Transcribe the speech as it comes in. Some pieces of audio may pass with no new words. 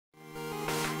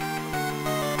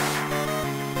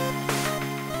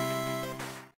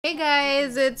Hey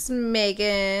guys, it's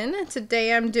Megan.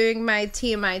 Today I'm doing my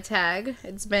TMI tag.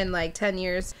 It's been like 10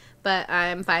 years, but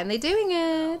I'm finally doing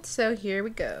it. So here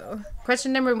we go.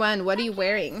 Question number 1, what are you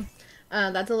wearing?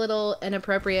 That's a little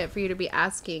inappropriate for you to be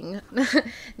asking.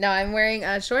 No, I'm wearing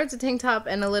shorts, a tank top,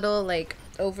 and a little like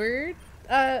over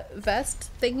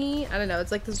vest thingy. I don't know,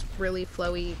 it's like this really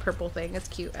flowy purple thing. It's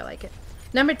cute, I like it.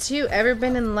 Number 2, ever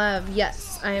been in love?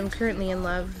 Yes, I am currently in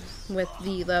love with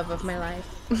the love of my life.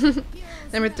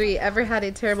 Number 3, ever had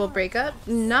a terrible breakup?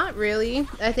 Not really.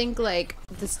 I think like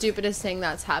the stupidest thing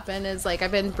that's happened is like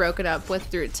I've been broken up with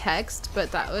through text,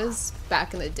 but that was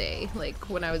back in the day, like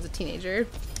when I was a teenager.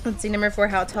 Let's see, number 4,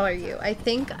 how tall are you? I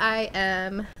think I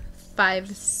am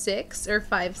 5'6" or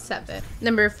 5'7".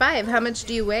 Number 5, how much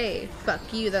do you weigh?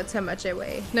 Fuck you, that's how much I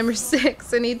weigh. Number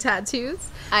 6, any tattoos?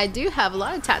 I do have a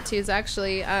lot of tattoos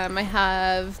actually. I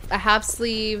have a half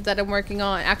sleeve that I'm working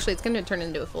on. Actually, it's gonna turn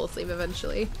into a full sleeve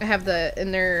eventually. I have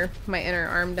my inner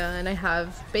arm done. I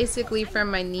have basically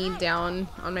from my knee down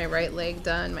on my right leg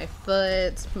done. My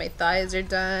foot, my thighs are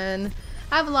done.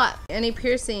 I have a lot. Any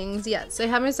piercings? Yes. I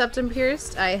have my septum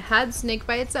pierced. I had snake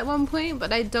bites at one point,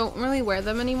 but I don't really wear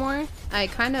them anymore. I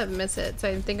kind of miss it, so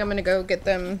I think I'm gonna go get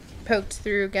them poked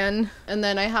through again. And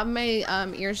then I have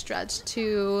my ear stretched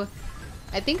to,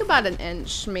 I think about an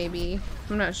inch maybe.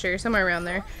 I'm not sure, somewhere around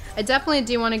there. I definitely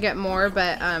do want to get more,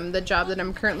 but the job that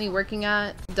I'm currently working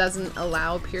at doesn't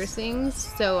allow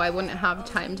piercings, so I wouldn't have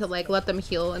time to like let them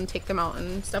heal and take them out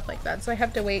and stuff like that, so I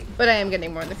have to wait, but I am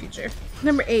getting more in the future.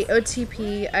 Number 8,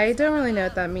 OTP. I don't really know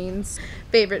what that means.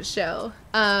 Favorite show?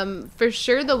 For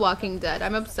sure The Walking Dead.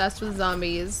 I'm obsessed with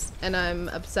zombies, and I'm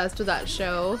obsessed with that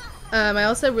show. I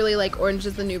also really like Orange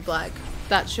is the New Black.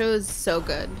 That show is so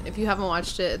good. If you haven't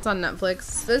watched it, it's on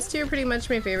Netflix. Those two are pretty much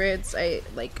my favorites. I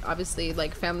like, obviously,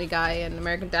 like Family Guy and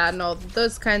American Dad and all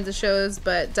those kinds of shows,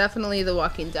 but definitely The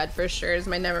Walking Dead for sure is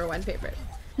my number 1 favorite.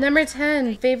 Number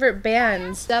 10, favorite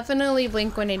bands. Definitely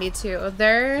Blink-182.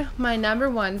 They're my number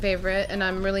 1 favorite, and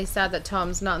I'm really sad that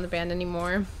Tom's not in the band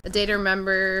anymore. A Day to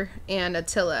Remember and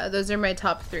Attila. Those are my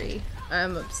top 3.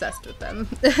 I'm obsessed with them.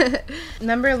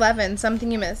 Number 11,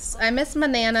 something you miss. I miss my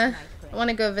Nana. I want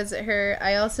to go visit her.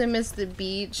 I also miss the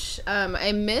beach.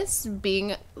 I miss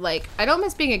being like, I don't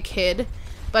miss being a kid,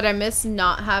 but I miss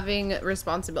not having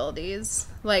responsibilities.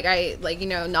 Like you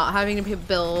know, not having to pay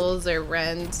bills or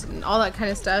rent and all that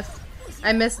kind of stuff.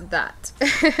 I miss that.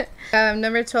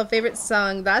 Number 12, favorite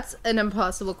song. That's an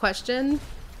impossible question.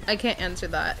 I can't answer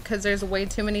that because there's way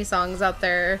too many songs out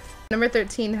there. Number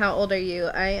 13, how old are you?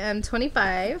 I am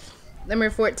 25. Number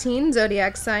 14,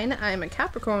 zodiac sign. I'm a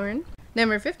Capricorn.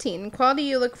 Number 15, quality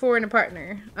you look for in a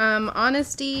partner.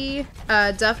 Honesty,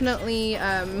 definitely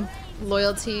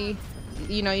loyalty.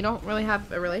 You know, you don't really have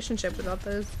a relationship without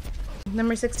those.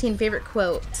 Number 16, favorite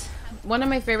quote. One of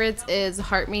my favorites is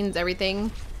Heart Means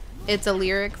Everything. It's a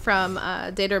lyric from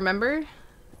Day to Remember.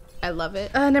 I love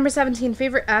it. Number 17,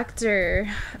 favorite actor.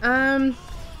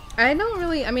 I don't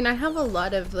really, I mean, I have a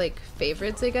lot of like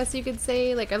favorites, I guess you could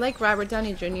say. Like I like Robert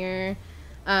Downey Jr.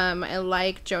 I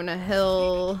like Jonah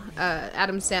Hill,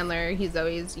 Adam Sandler. He's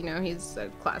always, you know, he's a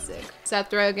classic.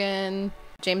 Seth Rogen,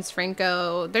 James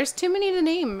Franco. There's too many to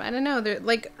name. I don't know. They're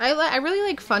like, I really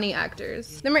like funny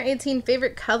actors. Number 18,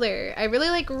 favorite color. I really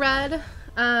like red.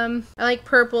 I like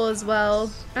purple as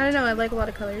well. I don't know. I like a lot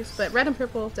of colors, but red and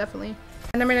purple definitely.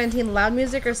 Number 19, loud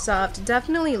music or soft?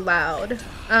 Definitely loud.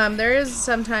 There is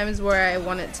sometimes where I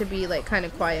want it to be like kind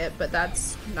of quiet, but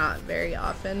that's not very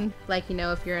often. Like, you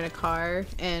know, if you're in a car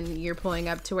and you're pulling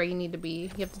up to where you need to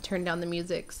be, you have to turn down the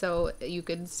music so you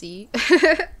can see.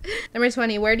 Number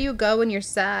 20, where do you go when you're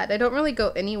sad? I don't really go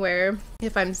anywhere.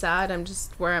 If I'm sad, I'm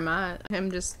just where I'm at. I don't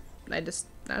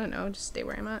know, just stay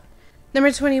where I'm at. Number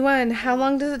 21, how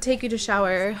long does it take you to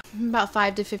shower? About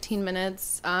 5 to 15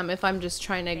 minutes if I'm just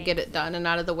trying to get it done and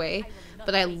out of the way.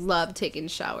 But I love taking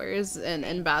showers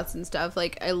and baths and stuff.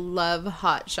 Like, I love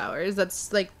hot showers.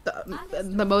 That's like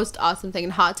the most awesome thing.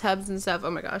 And hot tubs and stuff,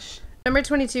 oh my gosh. Number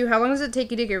 22, how long does it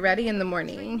take you to get ready in the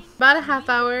morning? About a half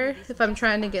hour. If I'm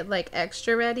trying to get like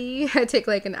extra ready, I take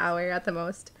like an hour at the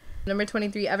most. Number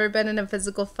 23, ever been in a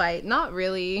physical fight? Not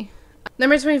really.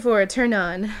 Number 24, turn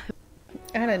on.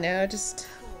 I don't know, just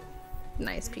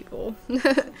nice people.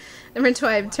 Number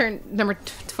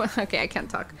 12, okay, I can't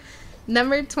talk.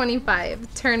 Number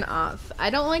 25, turn off. I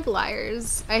don't like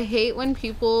liars. I hate when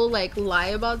people like lie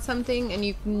about something and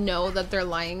you know that they're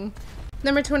lying.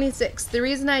 Number 26, the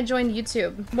reason I joined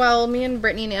YouTube. Well, me and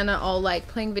Brittney and Anna all like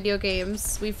playing video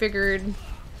games. We figured,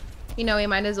 you know, we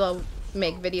might as well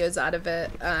make videos out of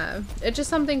it. It's just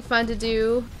something fun to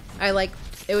do. I like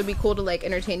it would be cool to like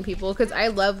entertain people, because I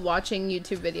love watching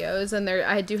YouTube videos, and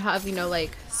I do have, you know,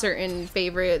 like certain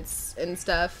favorites and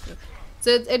stuff.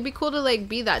 So it'd be cool to like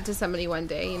be that to somebody one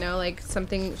day, you know, like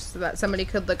something so that somebody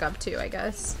could look up to, I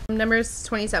guess. Number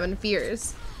 27,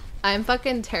 fears. I'm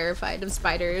fucking terrified of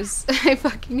spiders. I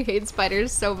fucking hate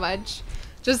spiders so much.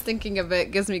 Just thinking of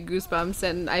it gives me goosebumps,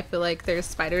 and I feel like there's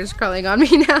spiders crawling on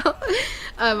me now.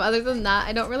 Other than that,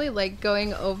 I don't really like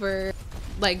going over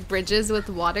like bridges with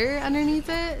water underneath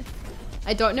it.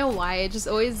 I don't know why, it just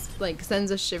always like sends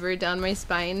a shiver down my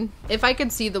spine. If I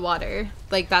could see the water,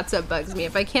 like that's what bugs me.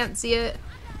 If I can't see it,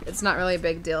 it's not really a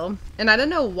big deal. And I don't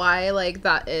know why like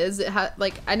that is.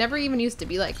 Like I never even used to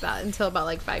be like that until about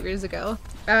like 5 years ago.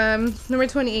 Number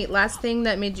 28, last thing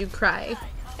that made you cry.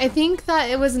 I think that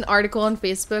it was an article on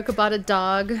Facebook about a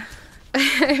dog.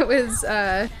 It was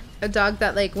a dog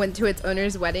that like went to its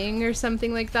owner's wedding or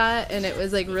something like that, and it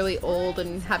was like really old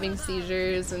and having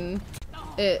seizures, and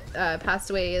it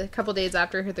passed away a couple days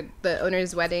after the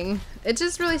owner's wedding. It's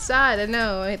just really sad. I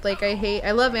know.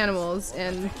 I love animals,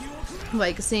 and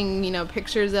like seeing, you know,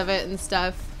 pictures of it and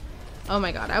stuff. Oh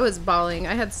my god, I was bawling.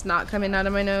 I had snot coming out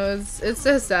of my nose. It's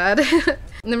so sad.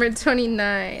 Number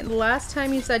 29. The last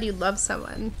time you said you loved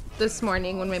someone. This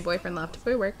morning when my boyfriend left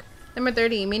for work. Number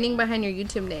 30. Meaning behind your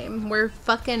YouTube name. We're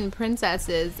fucking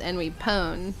princesses and we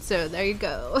pwn. So there you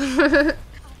go.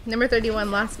 Number 31.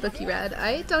 Last book you read.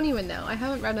 I don't even know. I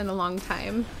haven't read in a long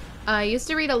time. I used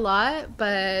to read a lot,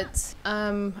 but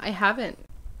I haven't.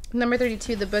 Number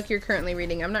 32, the book you're currently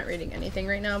reading. I'm not reading anything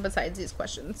right now besides these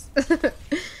questions.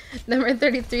 Number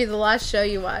 33, the last show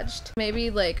you watched. Maybe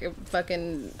like a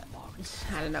fucking,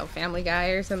 I don't know, Family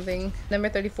Guy or something. Number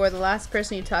 34, the last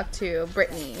person you talked to.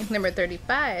 Brittney. Number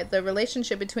 35, the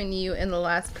relationship between you and the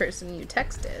last person you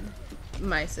texted.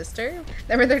 My sister.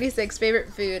 Number 36,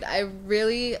 favorite food. I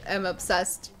really am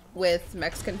obsessed with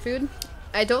Mexican food.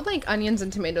 I don't like onions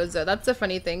and tomatoes though. That's a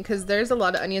funny thing, because there's a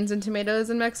lot of onions and tomatoes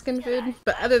in Mexican food.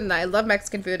 But other than that, I love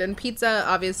Mexican food, and pizza,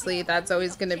 obviously, that's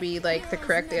always going to be like the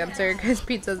correct answer, because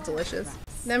pizza's delicious.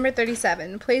 Number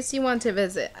 37, place you want to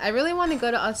visit. I really want to go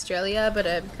to Australia, but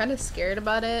I'm kind of scared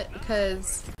about it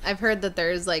because I've heard that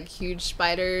there's like huge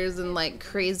spiders and like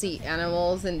crazy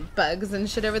animals and bugs and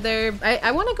shit over there.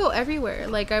 I want to go everywhere.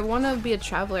 Like I want to be a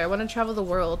traveler. I want to travel the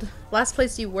world. Last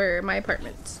place you were, my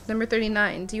apartment. Number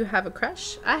 39, do you have a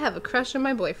crush? I have a crush on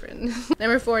my boyfriend.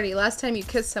 Number 40, last time you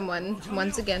kissed someone.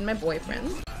 Once again, my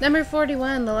boyfriend. Number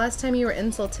 41, the last time you were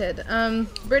insulted.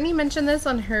 Brittney mentioned this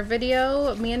on her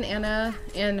video. Me and Anna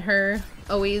and her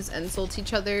always insult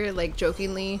each other, like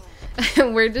jokingly.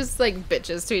 We're just like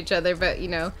bitches to each other, but you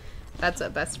know, that's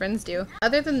what best friends do.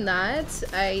 Other than that,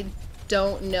 I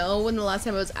don't know when the last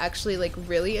time I was actually like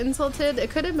really insulted. It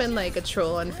could have been like a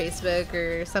troll on Facebook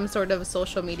or some sort of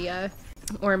social media.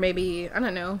 Or maybe, I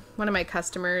don't know, one of my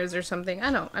customers or something.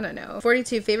 I don't know.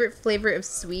 42, favorite flavor of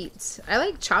sweets. I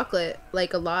like chocolate,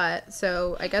 like a lot,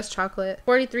 so I guess chocolate.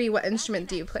 43, what instrument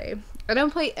do you play? I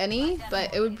don't play any,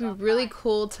 but it would be really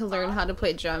cool to learn how to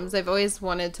play drums. I've always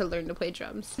wanted to learn to play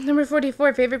drums. Number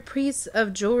 44, favorite piece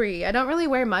of jewelry. I don't really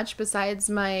wear much besides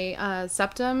my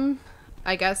septum.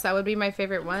 I guess that would be my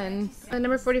favorite one.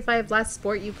 Number 45, last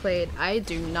sport you played. I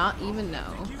do not even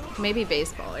know. Maybe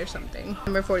baseball or something.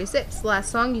 Number 46, last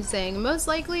song you sang. Most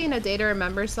likely in a Day to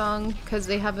Remember song, because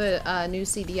they have a new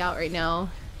CD out right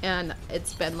now, and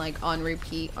it's been like on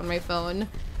repeat on my phone,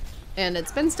 and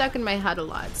it's been stuck in my head a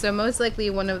lot. So most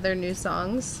likely one of their new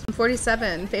songs.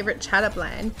 47, favorite chat up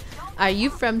line. Are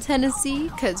you from Tennessee?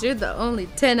 Cause you're the only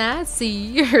 10 I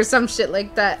see, or some shit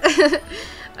like that.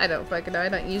 I don't fucking know. I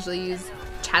don't usually use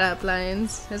chat up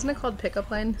lines. Isn't it called pickup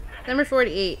line? Number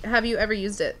 48. Have you ever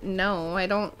used it? No, I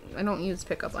don't use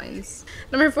pickup lines.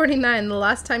 Number 49. The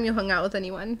last time you hung out with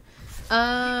anyone?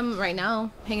 Right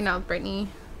now, hanging out with Brittney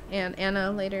and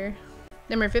Anna later.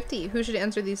 Number 50. Who should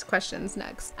answer these questions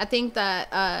next? I think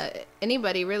that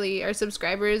anybody really, our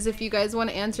subscribers, if you guys want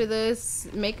to answer this,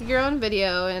 make your own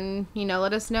video and, you know,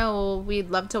 let us know. We'd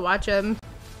love to watch them.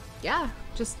 Yeah,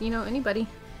 just, you know, anybody.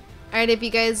 Alright, if you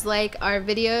guys like our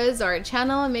videos or our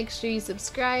channel, make sure you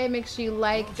subscribe, make sure you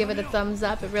like, give it a thumbs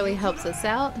up. It really helps us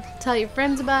out. Tell your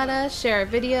friends about us, share our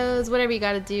videos, whatever you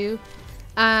gotta do.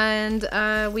 And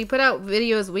we put out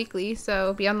videos weekly,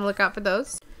 so be on the lookout for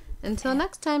those. Until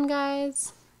next time,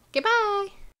 guys.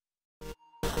 Goodbye!